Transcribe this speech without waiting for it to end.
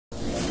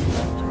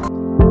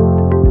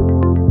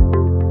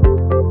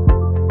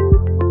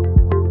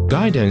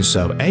Guidance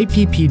of app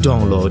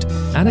download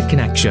and a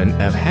connection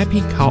of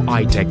Happy Cow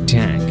iTech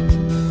Tank.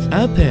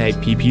 Open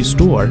App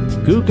Store,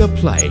 Google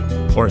Play,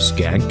 or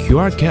scan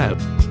QR code.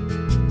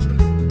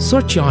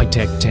 Search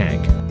iTech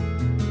Tank.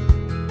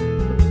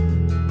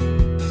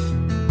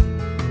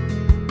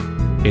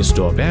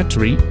 Install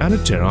battery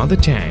and turn on the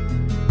tank.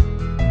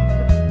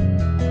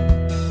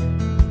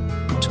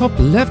 Top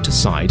left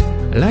side,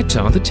 light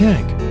on the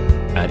tank,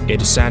 and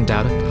it sends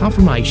out a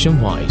confirmation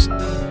voice.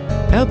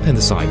 Open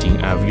the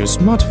setting of your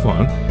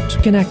smartphone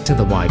to connect to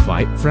the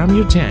Wi-Fi from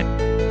your tank.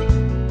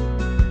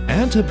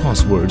 Enter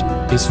password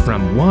is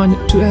from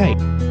 1 to 8.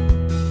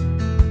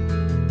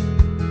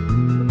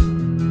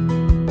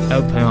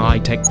 Open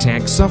iTech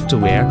Tank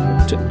software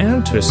to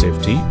enter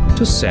safety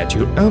to set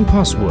your own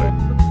password.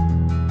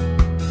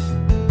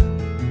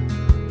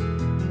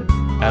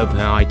 Open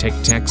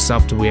iTech Tank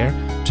software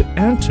to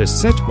enter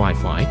set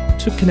Wi-Fi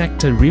to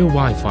connect to real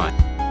Wi-Fi.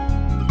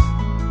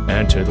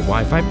 Enter the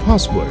Wi-Fi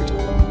password.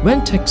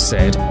 When text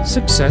said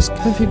success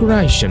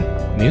configuration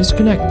means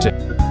connected.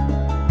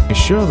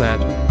 Ensure that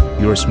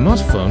your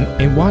smartphone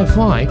in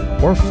Wi-Fi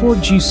or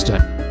 4G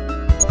state.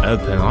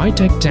 Open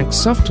iTech Tank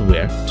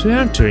software to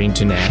enter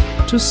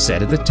internet to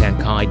set the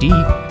tank ID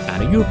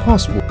and your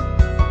password.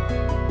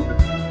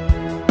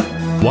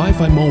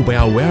 Wi-Fi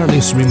mobile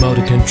wireless remote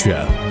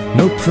control.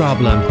 No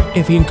problem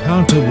if you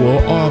encounter wall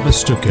or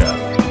obstacle.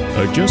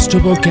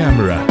 Adjustable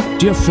camera,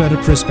 different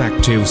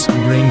perspectives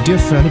bring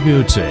different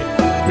beauty.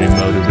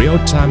 Remote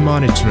real-time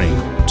monitoring,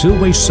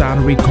 two-way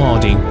sound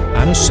recording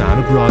and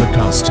sound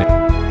broadcasting.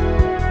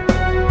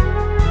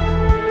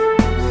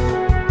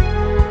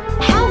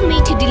 Help me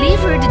to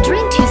deliver the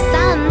drink to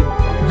son.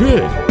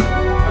 Good.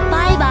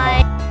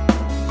 Bye-bye.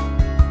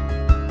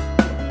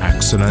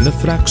 Excellent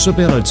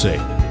flexibility,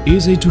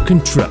 easy to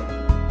control.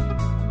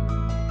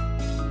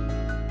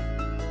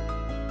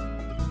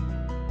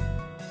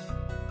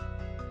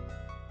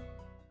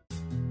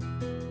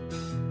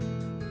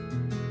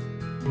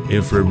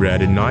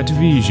 Infrared night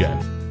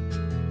vision.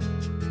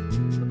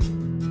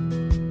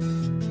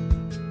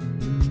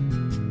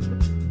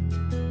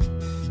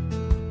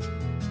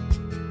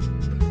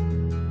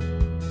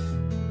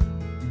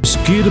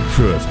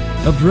 Skid-proof,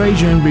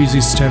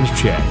 abrasion-resistant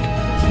check.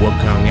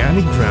 Work on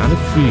any ground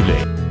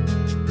freely.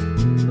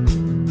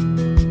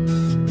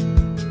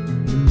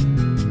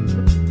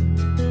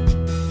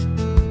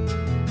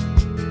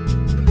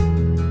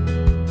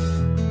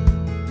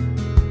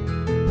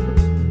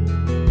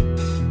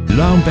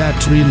 Long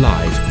battery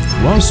life,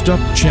 one-stop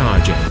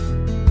charging.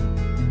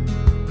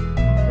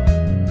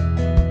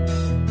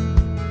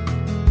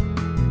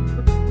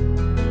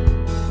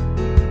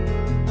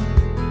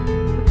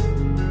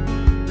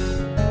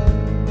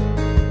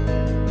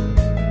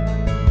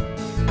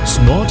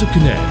 Smart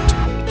Connect,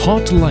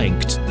 hot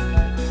linked.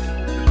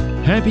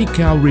 Happy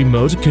Cow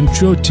remote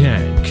control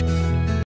tank.